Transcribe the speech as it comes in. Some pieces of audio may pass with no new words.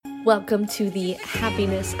Welcome to the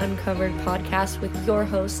Happiness Uncovered podcast with your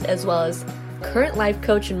host, as well as current life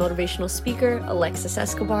coach and motivational speaker, Alexis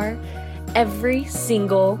Escobar. Every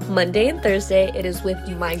single Monday and Thursday, it is with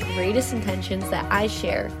my greatest intentions that I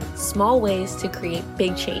share small ways to create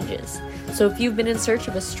big changes. So if you've been in search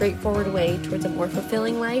of a straightforward way towards a more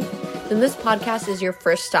fulfilling life, then this podcast is your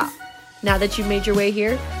first stop. Now that you've made your way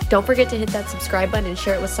here, don't forget to hit that subscribe button and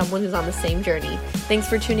share it with someone who's on the same journey. Thanks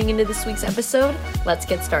for tuning into this week's episode. Let's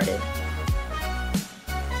get started.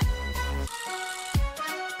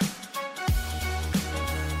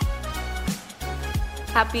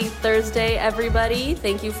 Happy Thursday, everybody.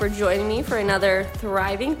 Thank you for joining me for another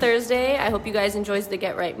thriving Thursday. I hope you guys enjoyed the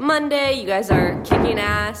Get Right Monday. You guys are kicking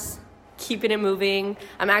ass, keeping it moving.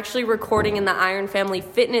 I'm actually recording in the Iron Family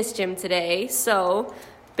Fitness Gym today, so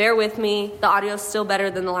bear with me. The audio is still better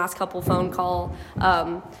than the last couple phone call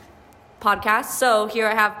podcasts. So here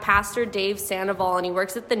I have Pastor Dave Sandoval, and he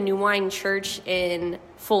works at the New Wine Church in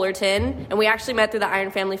Fullerton. And we actually met through the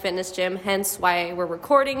Iron Family Fitness Gym, hence why we're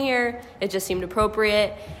recording here. It just seemed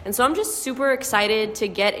appropriate. And so I'm just super excited to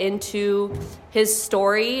get into his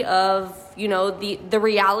story of, the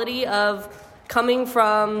reality of coming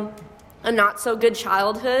from a not so good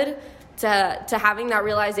childhood to having that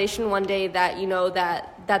realization one day that,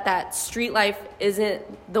 that street life isn't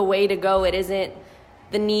the way to go. It isn't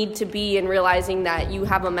the need to be, and realizing that you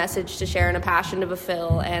have a message to share and a passion to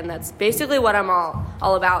fulfill. And that's basically what I'm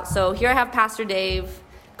all about. So here I have Pastor Dave.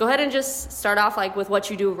 Go ahead and just start off with what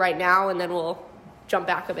you do right now, and then we'll jump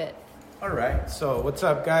back a bit. All right. So what's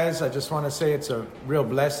up, guys? I just want to say it's a real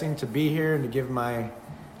blessing to be here and to give my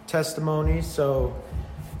testimony. So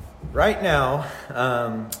right now,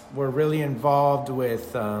 we're really involved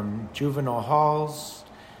with juvenile halls.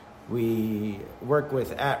 We work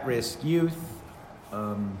with at-risk youth.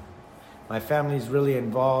 My family's really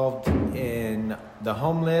involved in the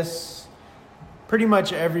homeless. Pretty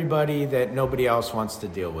much everybody that nobody else wants to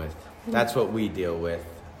deal with. That's what we deal with.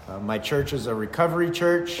 My church is a recovery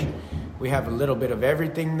church. We have a little bit of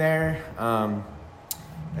everything there.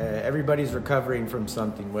 Everybody's recovering from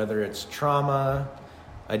something, whether it's trauma,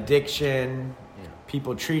 addiction,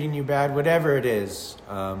 people treating you bad, whatever it is.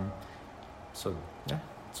 That's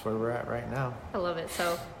where we're at right now. I love it.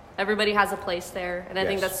 So everybody has a place there, and I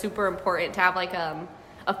think that's super important to have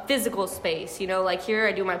a physical space. Here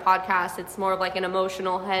I do my podcast. It's more of an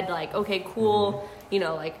emotional head. Okay, cool.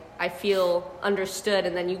 Mm-hmm. I feel understood,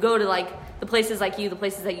 and then you go to the places the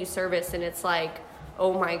places that you service, and it's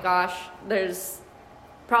oh my gosh, there's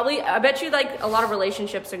probably, I bet you a lot of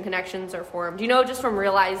relationships and connections are formed, just from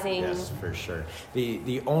realizing. Yes, for sure.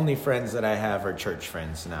 The only friends that I have are church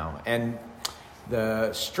friends now. And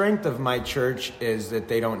the strength of my church is that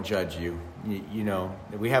they don't judge you.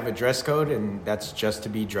 We have a dress code, and that's just to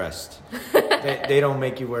be dressed. They don't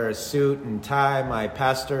make you wear a suit and tie. My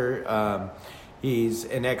pastor, he's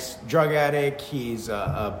an ex-drug addict. He's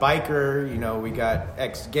a biker. We got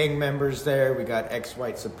ex-gang members there. We got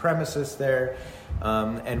ex-white supremacists there.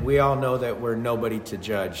 And we all know that we're nobody to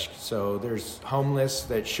judge. So there's homeless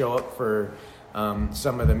that show up for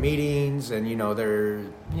some of the meetings, and they're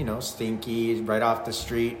stinky right off the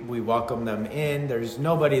street. We welcome them in. There's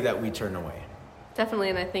nobody that we turn away.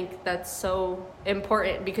 Definitely. And I think that's so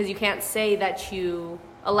important, because you can't say that you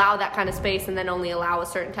allow that kind of space and then only allow a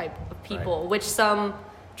certain type of people, right, which some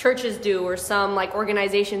churches do, or some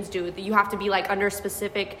organizations do. That you have to be under a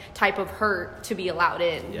specific type of hurt to be allowed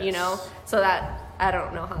in. Yes. So that, I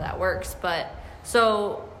don't know how that works, but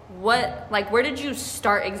so what, where did you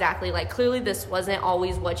start exactly? Clearly this wasn't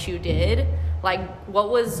always what you did. What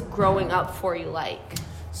was growing up for you like?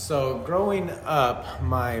 So growing up,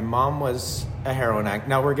 my mom was a heroin addict.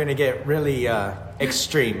 Now we're going to get really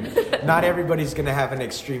extreme. Not everybody's going to have an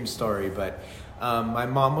extreme story, but my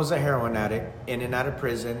mom was a heroin addict, in and out of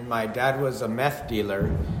prison. My dad was a meth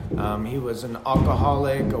dealer. He was an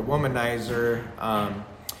alcoholic, a womanizer.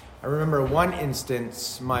 I remember one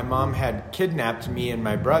instance, my mom had kidnapped me and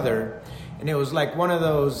my brother, and it was one of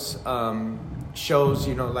those shows,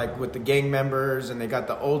 with the gang members, and they got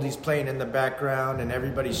the oldies playing in the background, and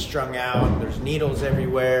everybody's strung out, and there's needles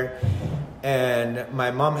everywhere. And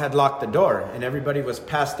my mom had locked the door, and everybody was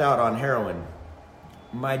passed out on heroin.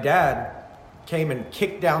 My dad came and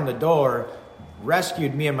kicked down the door,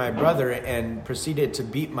 rescued me and my brother, and proceeded to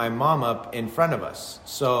beat my mom up in front of us.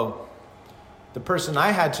 So the person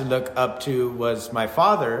I had to look up to was my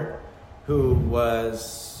father, who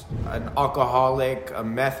was an alcoholic, a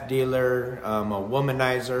meth dealer, a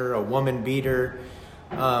womanizer, a woman beater.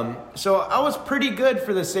 So I was pretty good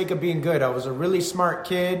for the sake of being good. I was a really smart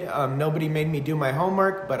kid. Nobody made me do my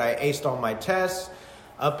homework, but I aced all my tests.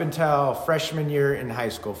 up until freshman year in high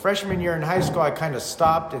school. Freshman year in high school, I kind of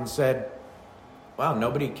stopped and said, wow,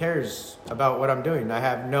 nobody cares about what I'm doing. I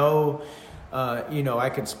have no, I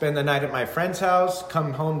could spend the night at my friend's house,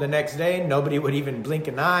 come home the next day, nobody would even blink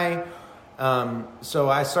an eye. So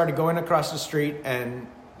I started going across the street and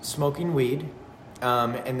smoking weed,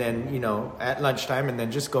 and then, at lunchtime, and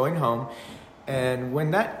then just going home. And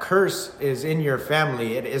when that curse is in your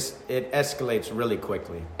family, it escalates really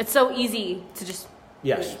quickly. It's so easy to just...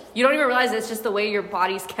 Yes. You don't even realize it's just the way your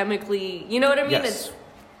body's chemically... You know what I mean?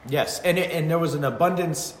 Yes. And there was an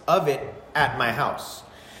abundance of it at my house.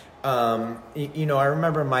 I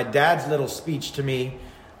remember my dad's little speech to me.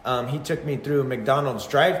 He took me through a McDonald's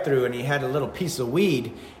drive-thru, and he had a little piece of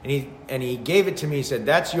weed, and he gave it to me. He said,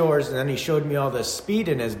 "That's yours." And then he showed me all the speed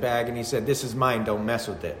in his bag, and he said, "This is mine. Don't mess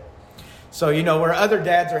with it." So, where other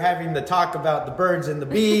dads are having the talk about the birds and the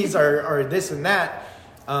bees or this and that,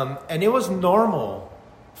 and it was normal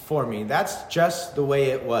for me. That's just the way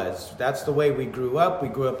it was. That's the way we grew up. We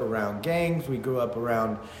grew up around gangs. We grew up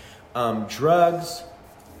around drugs.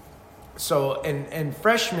 So, and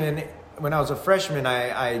when I was a freshman,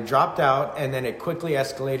 I dropped out, and then it quickly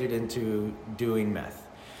escalated into doing meth.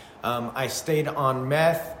 I stayed on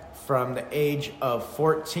meth from the age of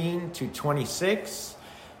 14 to 26.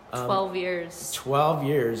 12 years. 12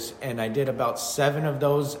 years, and I did about 7 of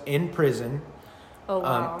those in prison. Oh,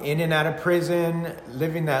 wow. In and out of prison,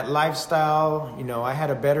 living that lifestyle. I had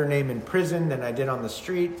a better name in prison than I did on the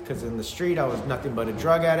street, because in the street I was nothing but a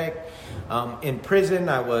drug addict. In prison,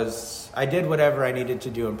 I did whatever I needed to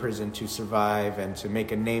do in prison to survive and to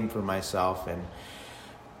make a name for myself. And,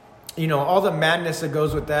 all the madness that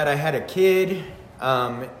goes with that. I had a kid,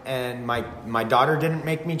 and my daughter didn't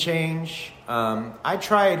make me change. I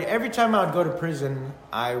tried, every time I would go to prison,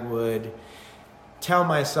 I would tell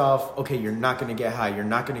myself, okay, you're not going to get high, you're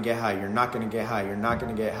not going to get high, you're not going to get high, you're not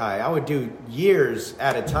going to get high. I would do years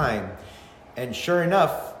at a time. And sure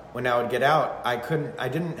enough, when I would get out, I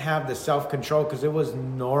didn't have the self-control, because it was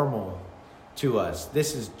normal to us.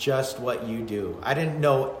 This is just what you do. I didn't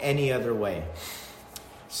know any other way.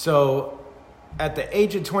 So at the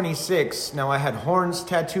age of 26, now I had horns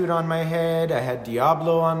tattooed on my head. I had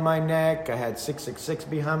Diablo on my neck. I had 666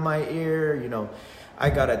 behind my ear. I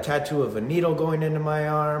got a tattoo of a needle going into my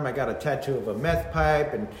arm. I got a tattoo of a meth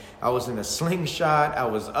pipe, and I was in a slingshot. I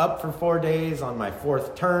was up for 4 days on my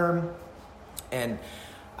 4th term. And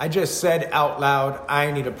I just said out loud, I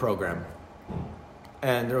need a program.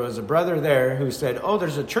 And there was a brother there who said, oh,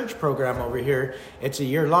 there's a church program over here. It's a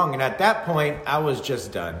year long. And at that point, I was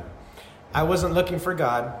just done. I wasn't looking for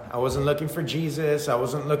God. I wasn't looking for Jesus. I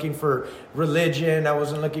wasn't looking for religion. I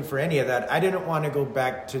wasn't looking for any of that. I didn't want to go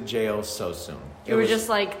back to jail so soon. You were just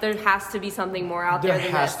like, there has to be something more out there than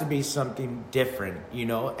this. There has to be something different,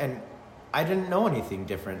 and I didn't know anything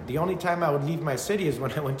different. The only time I would leave my city is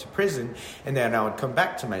when I went to prison, and then I would come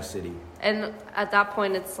back to my city. And at that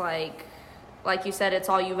point, it's like you said, it's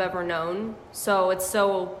all you've ever known. So it's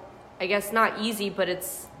so, I guess, not easy, but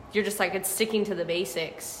you're just like, it's sticking to the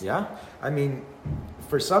basics. Yeah. I mean,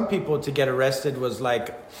 for some people to get arrested was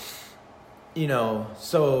like,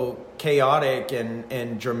 so chaotic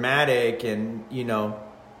and dramatic, and,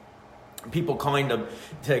 people calling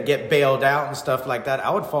to get bailed out and stuff like that.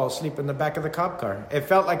 I would fall asleep in the back of the cop car. It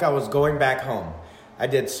felt like I was going back home. I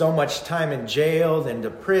did so much time in jail, then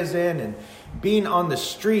to prison, and being on the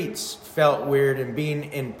streets felt weird, and being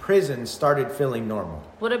in prison started feeling normal.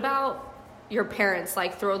 What about your parents,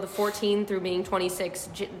 through the 14 through being 26,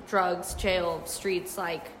 drugs, jail, streets,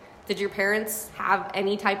 did your parents have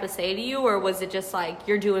any type of say to you, or was it just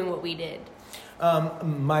you're doing what we did?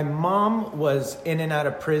 My mom was in and out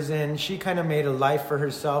of prison. She kind of made a life for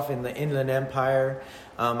herself in the Inland Empire.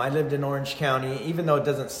 I lived in Orange County. Even though it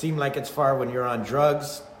doesn't seem like it's far when you're on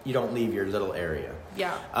drugs, you don't leave your little area.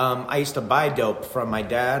 Yeah. I used to buy dope from my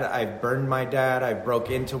dad. I burned my dad. I broke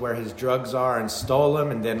into where his drugs are and stole them,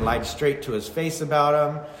 and then lied straight to his face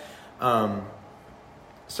about them.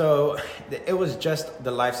 So it was just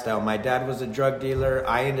the lifestyle. My dad was a drug dealer.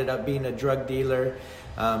 I ended up being a drug dealer.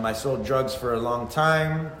 I sold drugs for a long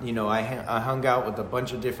time. I hung out with a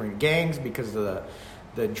bunch of different gangs because of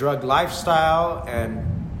the drug lifestyle. And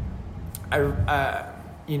I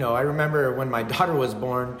remember when my daughter was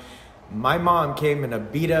born, my mom came in a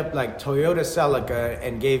beat up Toyota Celica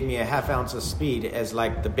and gave me a 1/2 ounce of speed as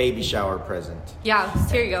the baby shower present. Yeah,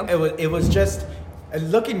 here you go. It was just,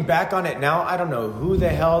 looking back on it now, I don't know who the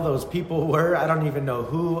hell those people were. I don't even know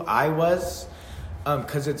who I was,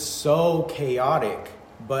 because it's so chaotic.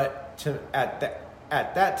 But at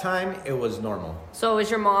that time, it was normal. So is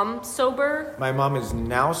your mom sober? My mom is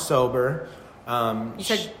now sober. You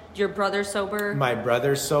said your brother sober? My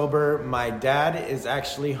brother's sober. My dad is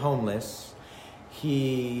actually homeless.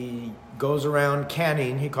 He goes around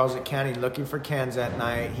canning. He calls it canning, looking for cans at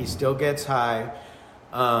night. He still gets high.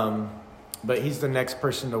 But he's the next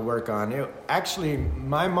person to work on. Actually,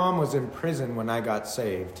 my mom was in prison when I got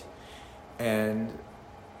saved. And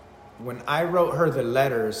when I wrote her the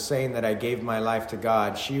letters saying that I gave my life to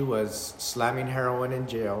God, she was slamming heroin in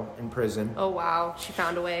jail, in prison. Oh, wow. She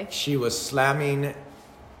found a way. She was slamming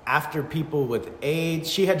after people with AIDS.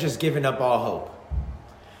 She had just given up all hope.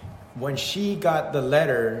 When she got the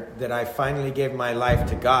letter that I finally gave my life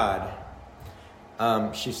to God,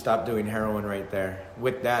 she stopped doing heroin right there.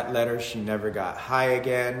 With that letter, she never got high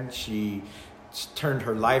again. She turned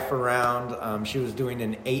her life around. She was doing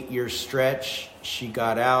an 8-year stretch. She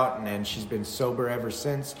got out, and she's been sober ever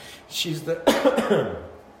since. She's the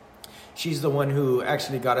she's the one who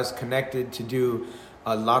actually got us connected to do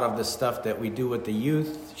a lot of the stuff that we do with the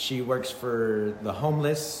youth. She works for the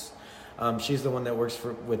homeless. She's the one that works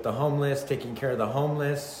with the homeless, taking care of the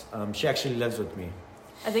homeless. She actually lives with me.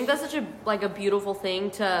 I think that's such a beautiful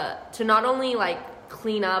thing to not only like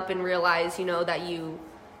clean up and realize, that you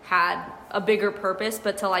had a bigger purpose,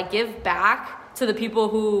 but to like give back to the people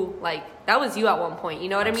who that was you at one point. You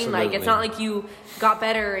know what Absolutely. I mean? Like, it's not like you got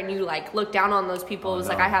better and you like look down on those people. It's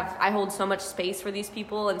no. like I hold so much space for these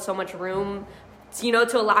people and so much room,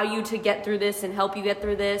 to allow you to get through this and help you get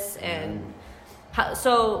through this. And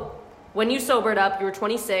so when you sobered up, you were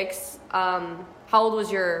 26. How old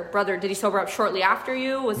was your brother? Did he sober up shortly after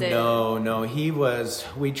you? Was it? No.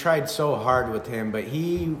 We tried so hard with him, but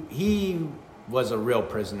he was a real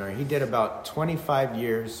prisoner. He did about 25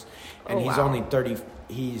 years, and he's only 30.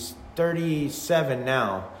 He's 37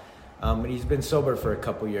 now, but he's been sober for a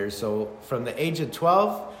couple years. So from the age of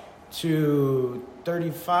 12 to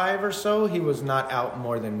 35 or so, he was not out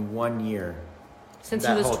more than 1 year. Since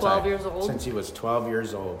he was 12 years old? Since he was 12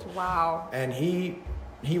 years old. Wow. And he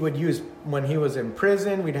would use, when he was in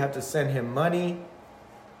prison, we'd have to send him money.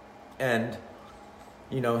 And,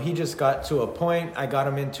 he just got to a point. I got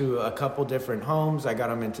him into a couple different homes. I got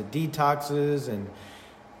him into detoxes, and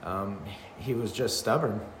he was just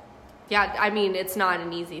stubborn. Yeah, I mean, it's not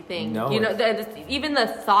an easy thing. No. Even the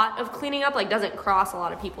thought of cleaning up, doesn't cross a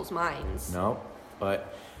lot of people's minds. No,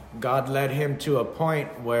 but God led him to a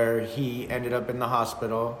point where he ended up in the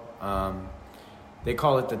hospital. They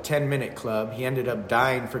call it the 10-minute club. He ended up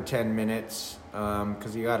dying for 10 minutes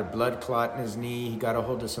because he got a blood clot in his knee. He got a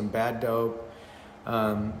hold of some bad dope.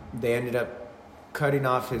 They ended up cutting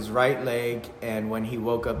off his right leg, and when he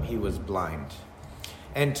woke up, he was blind.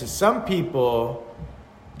 And to some people,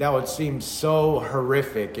 that would seem so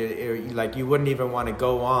horrific. Like you wouldn't even want to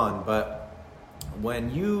go on. But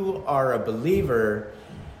when you are a believer,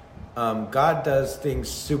 God does things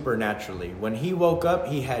supernaturally. When he woke up,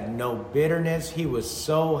 he had no bitterness. He was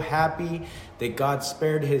so happy that God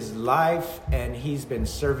spared his life, and he's been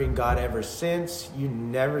serving God ever since. You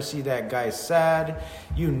never see that guy sad.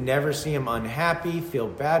 You never see him unhappy, feel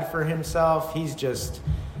bad for himself.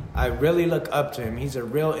 I really look up to him. He's a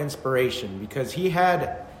real inspiration because he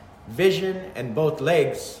had vision and both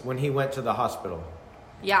legs when he went to the hospital.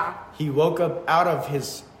 Yeah. He woke up out of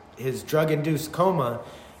his drug-induced coma.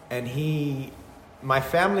 And my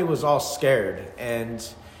family was all scared. And,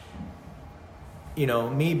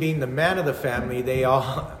 me being the man of the family, they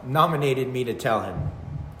all nominated me to tell him.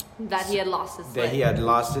 That he had lost his leg. That he had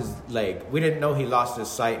lost his leg. We didn't know he lost his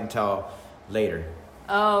sight until later.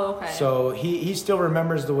 Oh, okay. So he still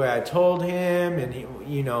remembers the way I told him.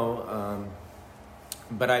 And,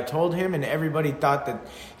 but I told him, and everybody thought that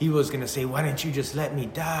he was going to say, why didn't you just let me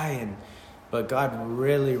die? But God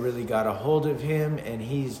really, really got a hold of him, and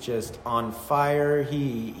he's just on fire.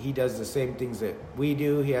 He does the same things that we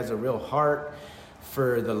do. He has a real heart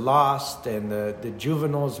for the lost and the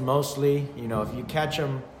juveniles mostly. If you catch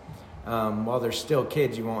them while they're still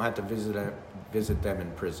kids, you won't have to visit them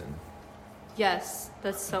in prison. Yes,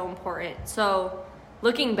 that's so important. So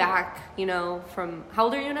looking back, from, how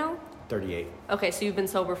old are you now? 38. Okay, so you've been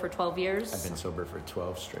sober for 12 years? I've been sober for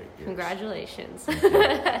 12 straight years. Congratulations.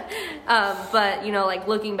 But,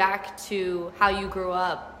 looking back to how you grew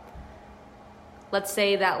up, let's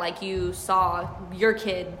say that, you saw your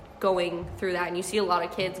kid going through that, and you see a lot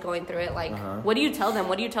of kids going through it. What do you tell them?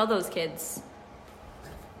 What do you tell those kids?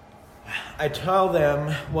 I tell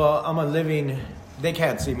them, they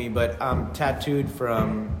can't see me, but I'm tattooed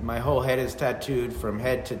my whole head is tattooed from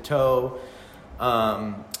head to toe.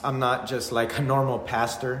 I'm not just like a normal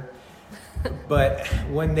pastor, but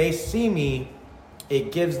when they see me,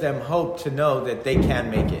 it gives them hope to know that they can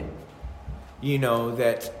make it.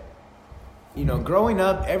 That growing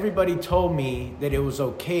up, everybody told me that it was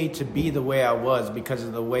okay to be the way I was because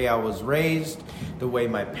of the way I was raised, the way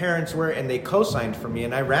my parents were, and they co-signed for me,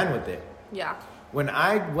 and I ran with it. Yeah. When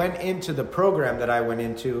I went into the program that I went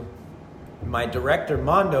into, my director,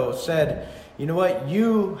 Mondo, said, you know what?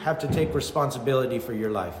 You have to take responsibility for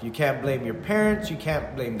your life. You can't blame your parents. You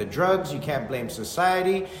can't blame the drugs. You can't blame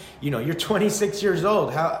society. You're 26 years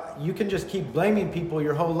old. How you can just keep blaming people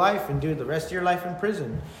your whole life and do the rest of your life in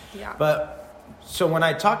prison. Yeah. But so when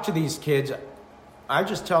I talk to these kids, I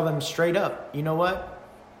just tell them straight up, you know what?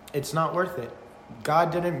 It's not worth it.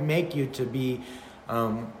 God didn't make you to be...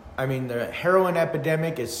 the heroin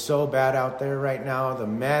epidemic is so bad out there right now. The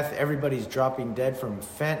meth, everybody's dropping dead from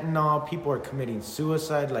fentanyl. People are committing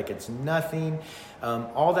suicide like it's nothing.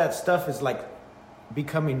 All that stuff is like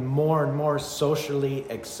becoming more and more socially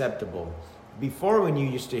acceptable. Before, when you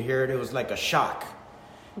used to hear it, it was like a shock.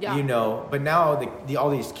 Yeah. But now all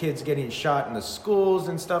these kids getting shot in the schools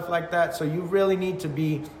and stuff like that. So you really need to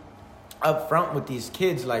be upfront with these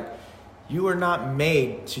kids. Like, you are not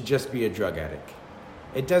made to just be a drug addict.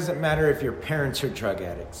 It doesn't matter if your parents are drug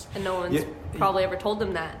addicts. And no one's probably ever told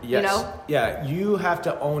them that, yes. Yeah, you have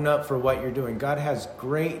to own up for what you're doing. God has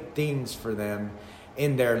great things for them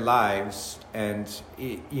in their lives. And,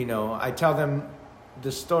 I tell them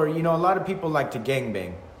the story. A lot of people like to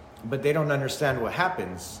gangbang, but they don't understand what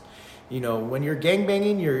happens. When you're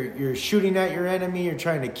gangbanging, you're shooting at your enemy. You're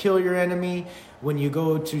trying to kill your enemy. When you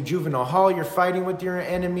go to juvenile hall, you're fighting with your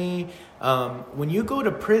enemy. When you go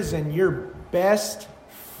to prison, you're best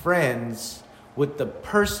friends with the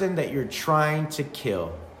person that you're trying to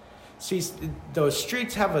kill. See, those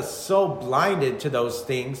streets have us so blinded to those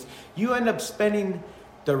things. You end up spending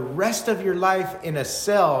the rest of your life in a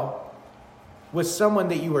cell with someone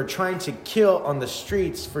that you are trying to kill on the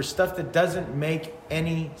streets for stuff that doesn't make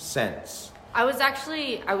any sense. I was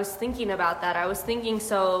thinking about that. I was thinking,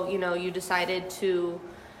 so, you decided to...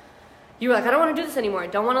 You were like, I don't want to do this anymore. I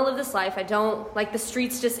don't want to live this life. I don't, the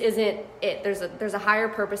streets just isn't it. There's a higher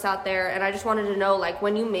purpose out there. And I just wanted to know,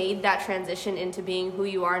 when you made that transition into being who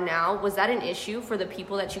you are now, was that an issue for the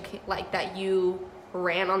people that you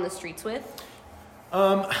ran on the streets with?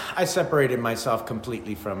 I separated myself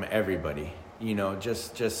completely from everybody.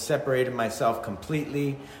 Just separated myself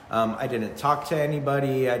completely. I didn't talk to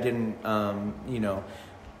anybody. I didn't,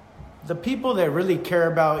 the people that really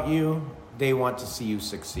care about you, they want to see you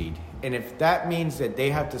succeed. And if that means that they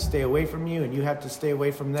have to stay away from you and you have to stay away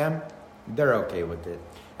from them, they're okay with it.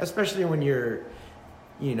 Especially when you're,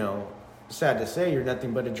 sad to say, you're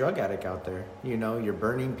nothing but a drug addict out there. You're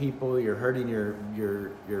burning people, you're hurting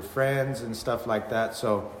your friends and stuff like that.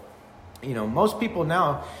 So, most people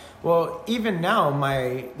now, even now,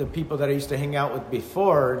 the people that I used to hang out with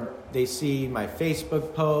before, they see my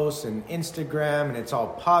Facebook posts and Instagram, and it's all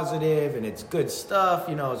positive and it's good stuff.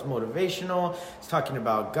 It's motivational. It's talking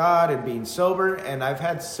about God and being sober. And I've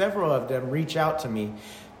had several of them reach out to me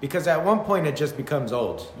because at one point it just becomes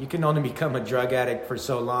old. You can only become a drug addict for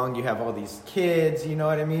so long. You have all these kids, you know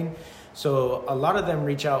what I mean? So a lot of them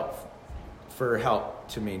reach out for help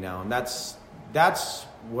to me now. And that's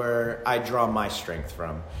where I draw my strength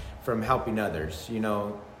from helping others.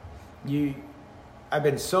 I've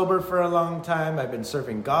been sober for a long time. I've been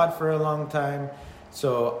serving God for a long time.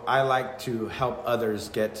 So I like to help others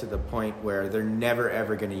get to the point where they're never,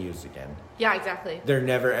 ever going to use again. Yeah, exactly. They're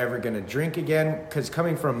never, ever going to drink again. Because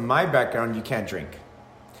coming from my background, you can't drink.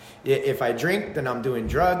 If I drink, then I'm doing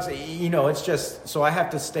drugs. It's just, so I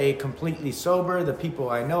have to stay completely sober. The people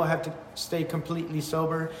I know have to stay completely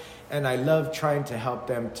sober. And I love trying to help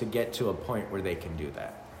them to get to a point where they can do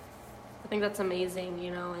that. I think that's amazing,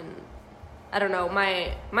 and I don't know,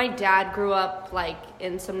 my dad grew up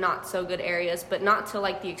in some not so good areas, but not to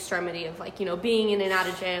the extremity of being in and out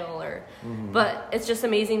of jail but it's just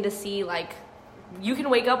amazing to see you can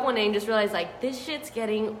wake up one day and just realize this shit's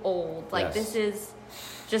getting old. Yes. This is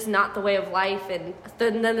just not the way of life. And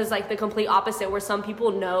then there's the complete opposite where some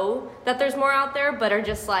people know that there's more out there, but are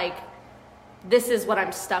just this is what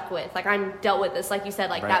I'm stuck with. I'm dealt with this, like you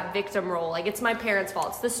said, right. That victim role. It's my parents' fault.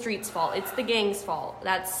 It's the streets' fault. It's the gang's fault.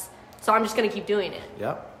 So I'm just going to keep doing it.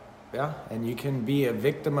 Yep. Yeah. And you can be a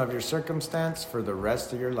victim of your circumstance for the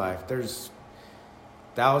rest of your life. There's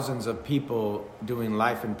thousands of people doing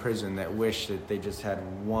life in prison that wish that they just had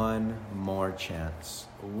one more chance.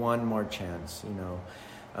 One more chance,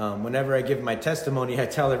 Whenever I give my testimony, I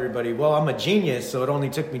tell everybody, I'm a genius, so it only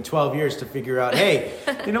took me 12 years to figure out, hey,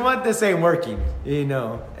 you know what, this ain't working,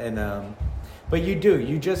 and but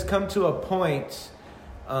you just come to a point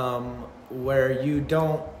where you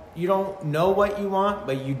don't know what you want,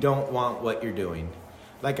 but you don't want what you're doing.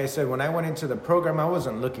 like I said, when I went into the program, I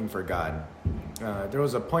wasn't looking for God. There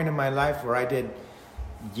was a point in my life where I did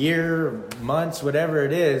year, months, whatever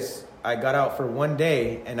it is. I got out for one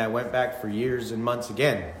day and I went back for years and months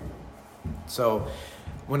again. So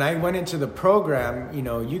when I went into the program, you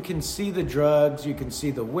know, you can see the drugs, you can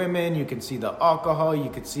see the women, you can see the alcohol, you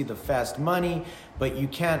can see the fast money, but you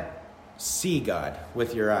can't see God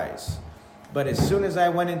with your eyes. But as soon as I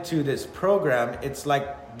went into this program, it's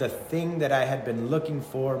like the thing that I had been looking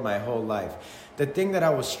for my whole life. The thing that I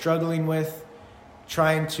was struggling with,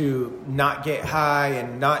 trying to not get high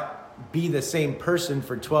and not be the same person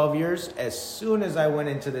for 12 years. As soon as I went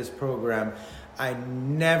into this program, I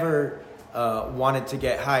never wanted to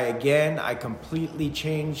get high again. I completely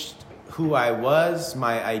changed who I was,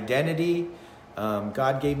 my identity.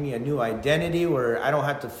 God gave me a new identity where I don't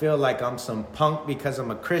have to feel like I'm some punk because I'm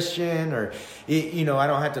a Christian, or, you know, I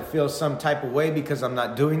don't have to feel some type of way because I'm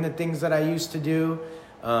not doing the things that I used to do.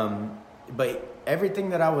 But everything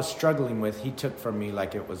that I was struggling with, he took from me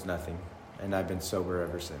like it was nothing. And I've been sober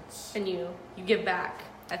ever since. And you give back.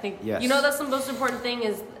 I think, yes. You know, that's the most important thing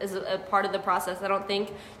is a part of the process. I don't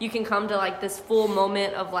think you can come to like this full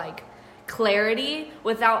moment of like clarity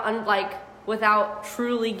without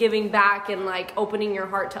truly giving back and like opening your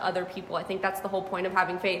heart to other people. I think that's the whole point of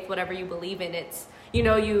having faith, whatever you believe in. It's, you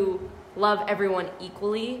know, you love everyone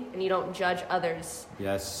equally and you don't judge others.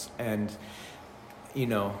 Yes. And, you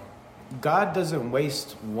know, God doesn't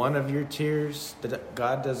waste one of your tears.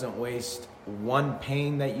 God doesn't waste one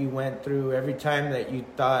pain that you went through. Every time that you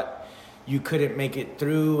thought you couldn't make it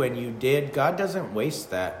through and you did, God doesn't waste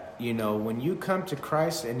that. You know, when you come to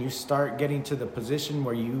Christ and you start getting to the position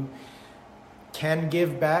where you can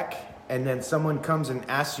give back, and then someone comes and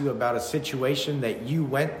asks you about a situation that you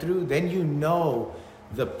went through, then you know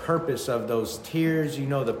the purpose of those tears. You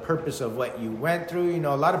know the purpose of what you went through. You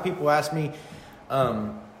know, a lot of people ask me,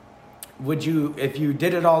 would you, if you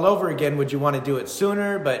did it all over again, would you want to do it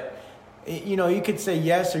sooner? But, you know, you could say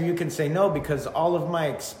yes or you can say no, because all of my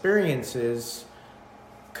experiences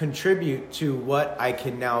contribute to what I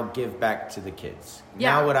can now give back to the kids.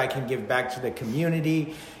 Yeah. Now what I can give back to the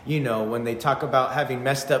community. You know, when they talk about having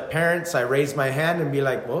messed up parents, I raise my hand and be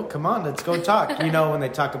like, well, come on, let's go talk. You know, when they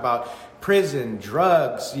talk about prison,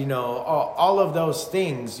 drugs, you know, all of those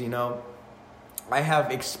things, you know, I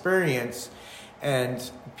have experience. And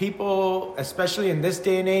people, especially in this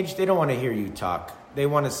day and age, they don't want to hear you talk. They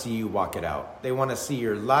want to see you walk it out. They want to see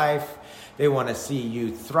your life. They want to see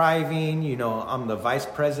you thriving. You know, I'm the vice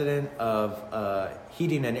president of a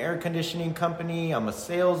heating and air conditioning company. I'm a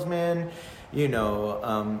salesman. You know,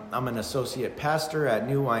 I'm an associate pastor at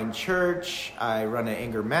New Wine Church. I run an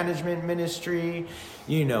anger management ministry.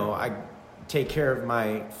 You know, I take care of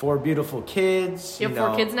my 4 beautiful kids. You have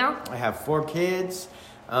 4 kids now? I have 4 kids.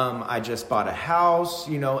 I just bought a house,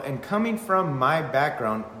 you know, and coming from my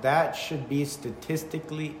background, that should be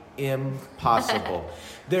statistically impossible.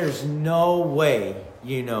 There's no way,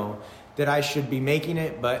 you know, that I should be making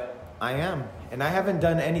it, but I am. And I haven't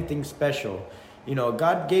done anything special. You know,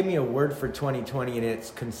 God gave me a word for 2020, and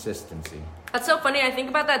it's consistency. That's so funny. I think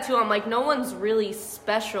about that too. I'm like, no one's really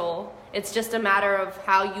special. It's just a matter of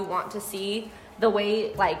how you want to see the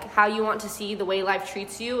way, like how you want to see the way life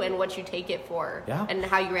treats you and what you take it for. Yeah. And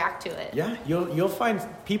how you react to it. Yeah, you'll find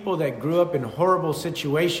people that grew up in horrible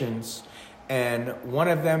situations, and one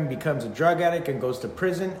of them becomes a drug addict and goes to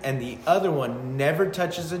prison, and the other one never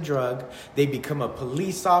touches a drug. They become a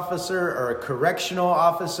police officer or a correctional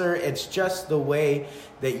officer. It's just the way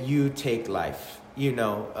that you take life. You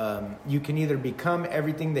know, you can either become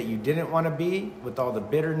everything that you didn't want to be with all the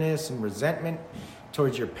bitterness and resentment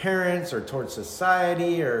towards your parents or towards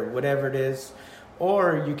society or whatever it is,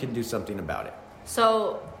 or you can do something about it.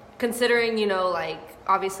 So considering, you know, like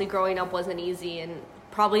obviously growing up wasn't easy, and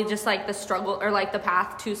probably just like the struggle or like the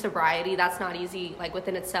path to sobriety, that's not easy, like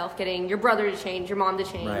within itself, getting your brother to change, your mom to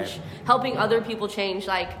change, right, helping other people change.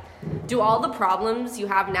 Like, do all the problems you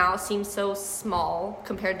have now seem so small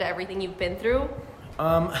compared to everything you've been through?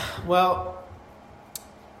 Well,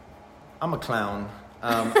 I'm a clown.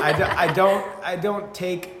 I don't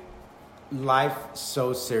take life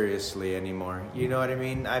so seriously anymore. You know what I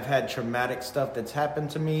mean? I've had traumatic stuff that's happened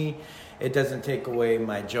to me. It doesn't take away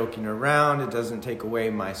my joking around. It doesn't take away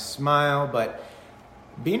my smile. But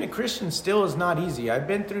being a Christian still is not easy. I've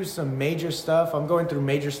been through some major stuff. I'm going through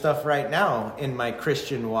major stuff right now in my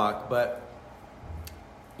Christian walk. But,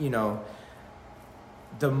 you know,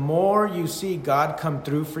 the more you see God come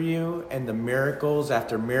through for you, and the miracles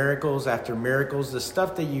after miracles after miracles, the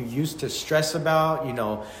stuff that you used to stress about, you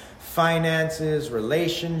know, finances,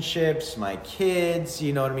 relationships, my kids,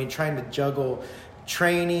 you know what I mean, trying to juggle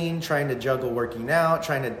training, trying to juggle working out,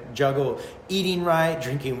 trying to juggle eating right,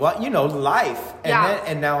 drinking what, life.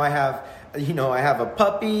 And now I have, I have a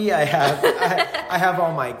puppy, I have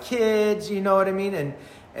all my kids, you know what I mean?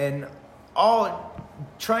 And all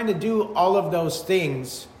trying to do all of those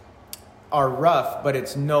things are rough, but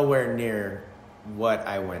it's nowhere near what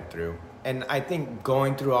I went through. And I think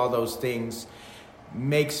going through all those things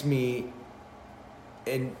makes me,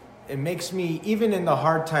 and it makes me, even in the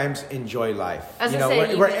hard times, enjoy life.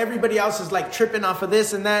 Where everybody else is like tripping off of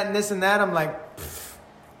this and that and this and that, I'm like, pfft.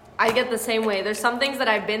 I get the same way. There's some things that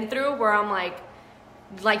I've been through where I'm like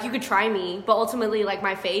you could try me, but ultimately, like,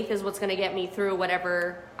 my faith is what's going to get me through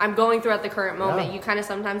whatever I'm going through at the current moment. Yeah. You kind of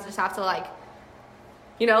sometimes just have to, like,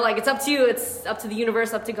 it's up to you. It's up to the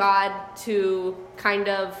universe, up to God to kind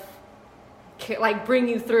of, like, bring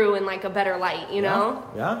you through in, like, a better light, you know?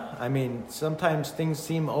 Yeah. I mean, sometimes things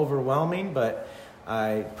seem overwhelming, but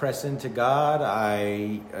I press into God.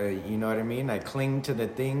 You know what I mean? I cling to the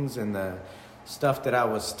things and the stuff that I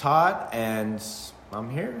was taught, and I'm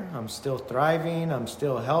here. I'm still thriving. I'm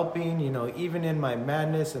still helping. Even in my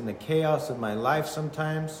madness and the chaos of my life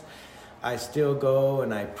sometimes, I still go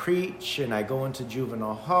and I preach and I go into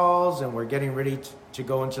juvenile halls, and we're getting ready to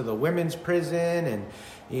go into the women's prison. And,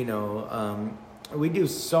 we do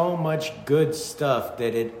so much good stuff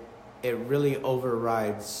that it really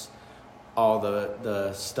overrides all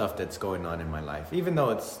the stuff that's going on in my life. Even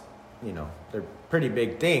though it's, they're pretty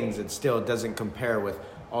big things, it still doesn't compare with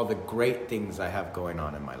all the great things I have going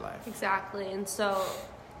on in my life. Exactly. And so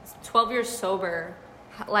 12 years sober,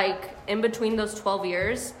 like, in between those 12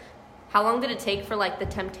 years, how long did it take for, like, the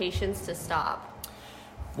temptations to stop?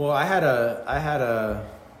 Well, I had a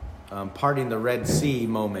parting the Red Sea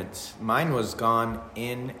moment. Mine was gone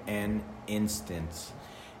in an instant.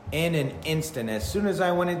 As soon as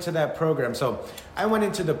I went into that program. So I went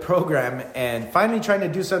into the program and finally trying to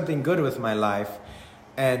do something good with my life.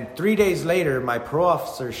 And 3 days later, my parole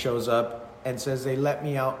officer shows up and says they let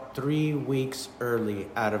me out 3 weeks early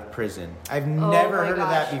out of prison. I've never heard of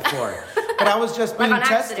that before. But I was just being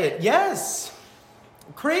tested. Accident. Yes.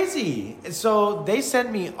 Crazy. So they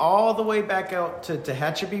sent me all the way back out to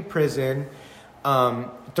Tehachapi prison.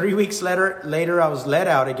 3 weeks later, I was let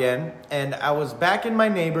out again. And I was back in my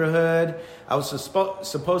neighborhood. I was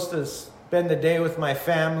supposed to spend the day with my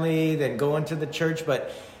family, then go into the church.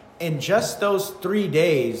 But in just those 3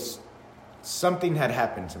 days, something had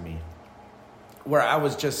happened to me where I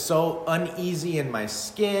was just so uneasy in my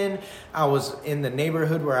skin. I was in the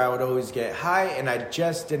neighborhood where I would always get high, and I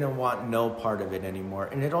just didn't want no part of it anymore.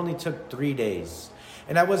 And it only took 3 days.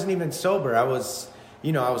 And I wasn't even sober. I was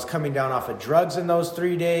coming down off of drugs in those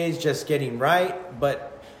 3 days, just getting right. But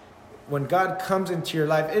when God comes into your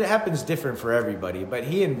life, it happens different for everybody. But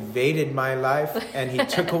he invaded my life and he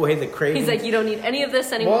took away the craving. He's like, you don't need any of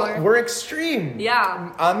this anymore. Well, we're extreme.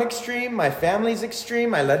 Yeah. I'm extreme. My family's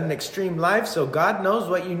extreme. I led an extreme life. So God knows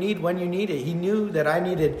what you need when you need it. He knew that I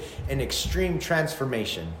needed an extreme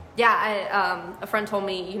transformation. Yeah. A friend told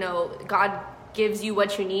me, God gives you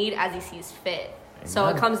what you need as he sees fit. Amen. So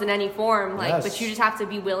it comes in any form, but you just have to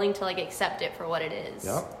be willing to, like, accept it for what it is.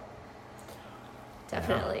 Yep.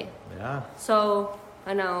 Definitely. Yeah. So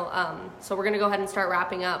I know. So we're gonna go ahead and start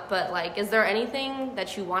wrapping up. But, like, is there anything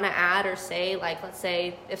that you want to add or say? Like, let's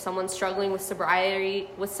say if someone's struggling with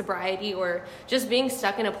sobriety, or just being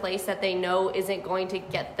stuck in a place that they know isn't going to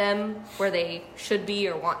get them where they should be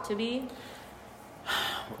or want to be.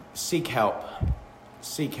 Seek help.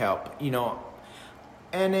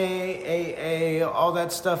 NA, AA, all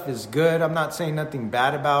that stuff is good. I'm not saying nothing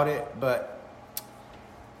bad about it, but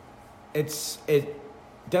it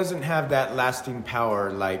doesn't have that lasting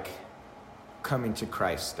power like coming to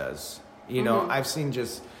Christ does. I've seen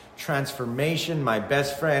just transformation. My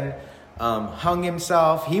best friend hung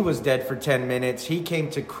himself. He was dead for 10 minutes. He came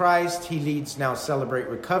to Christ. He leads now Celebrate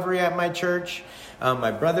Recovery at my church.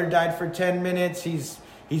 My brother died for 10 minutes.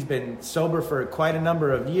 He's been sober for quite a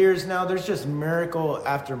number of years now. There's just miracle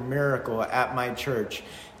after miracle at my church.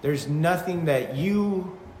 There's nothing that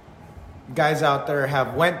you guys out there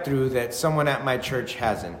have went through that someone at my church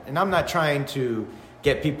hasn't. And I'm not trying to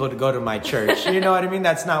get people to go to my church. You know what I mean?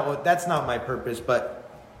 That's not my purpose. But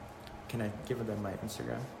can I give them my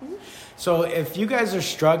Instagram? Mm-hmm. So if you guys are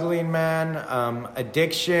struggling, man,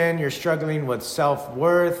 addiction, you're struggling with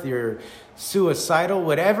self-worth, you're suicidal,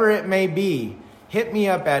 whatever it may be, hit me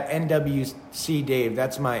up at NWC Dave.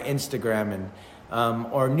 That's my Instagram, and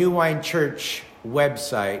or New Wine Church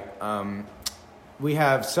website. We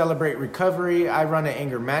have Celebrate Recovery. I run an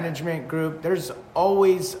anger management group. There's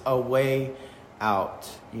always a way out.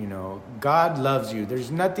 You know, God loves you.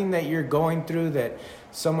 There's nothing that you're going through that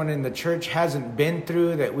someone in the church hasn't been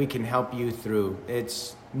through that we can help you through.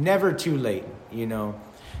 It's never too late, you know.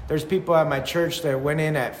 There's people at my church that went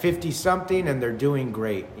in at 50 something and they're doing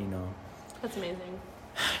great, you know. That's amazing.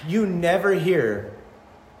 You never hear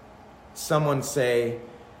someone say,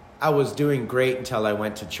 I was doing great until I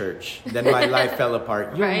went to church. Then my life fell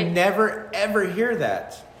apart. You'll Right. never, ever hear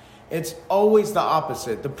that. It's always the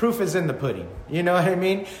opposite. The proof is in the pudding. You know what I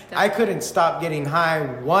mean? I couldn't stop getting high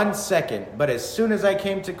 1 second. But as soon as I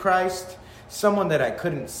came to Christ, someone that I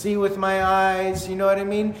couldn't see with my eyes, you know what I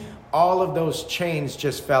mean? All of those chains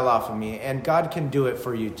just fell off of me. And God can do it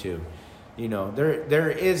for you too. You know, there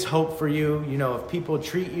is hope for you. You know, if people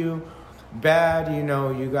treat you bad, you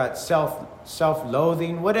know, you got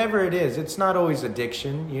self-loathing, whatever it is. It's not always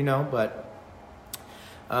addiction, you know, but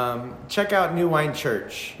check out New Wine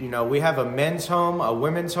Church. You know, we have a men's home, a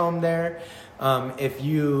women's home there. If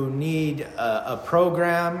you need a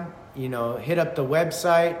program, you know, hit up the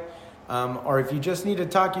website. Or if you just need to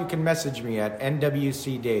talk, you can message me at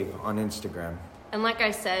NWC Dave on Instagram. And like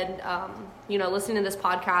I said, you know, listening to this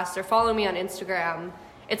podcast or follow me on Instagram,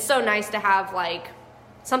 it's so nice to have like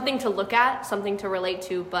something to look at, something to relate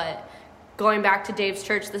to. But going back to Dave's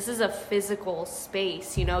church, this is a physical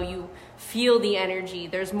space. You know, you feel the energy.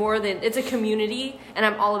 There's more than, it's a community, and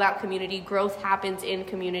I'm all about community. Growth happens in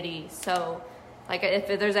community. So like if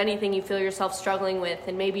there's anything you feel yourself struggling with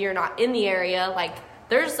and maybe you're not in the area, like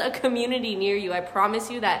there's a community near you. I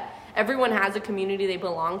promise you that everyone has a community they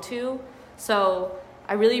belong to. So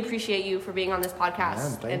I really appreciate you for being on this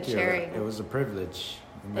podcast and sharing. It was a privilege.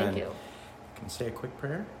 Amen. Thank you. Can I say a quick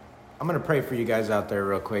prayer? I'm going to pray for you guys out there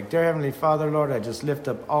real quick. Dear Heavenly Father, Lord, I just lift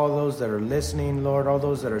up all those that are listening, Lord, all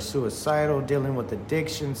those that are suicidal, dealing with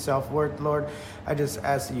addiction, self-worth, Lord. I just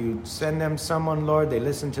ask that you send them someone, Lord. They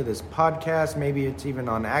listen to this podcast. Maybe it's even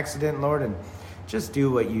on accident, Lord, and just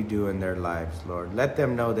do what you do in their lives, Lord. Let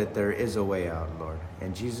them know that there is a way out, Lord.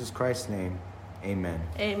 In Jesus Christ's name, amen.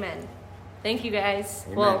 Amen. Thank you guys.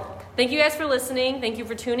 Amen. Well, thank you guys for listening. Thank you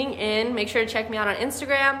for tuning in. Make sure to check me out on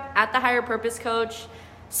Instagram at The Higher Purpose Coach.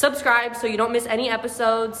 Subscribe so you don't miss any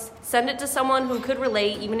episodes. Send it to someone who could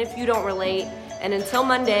relate, even if you don't relate. And until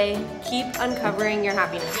Monday, keep uncovering your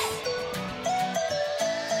happiness.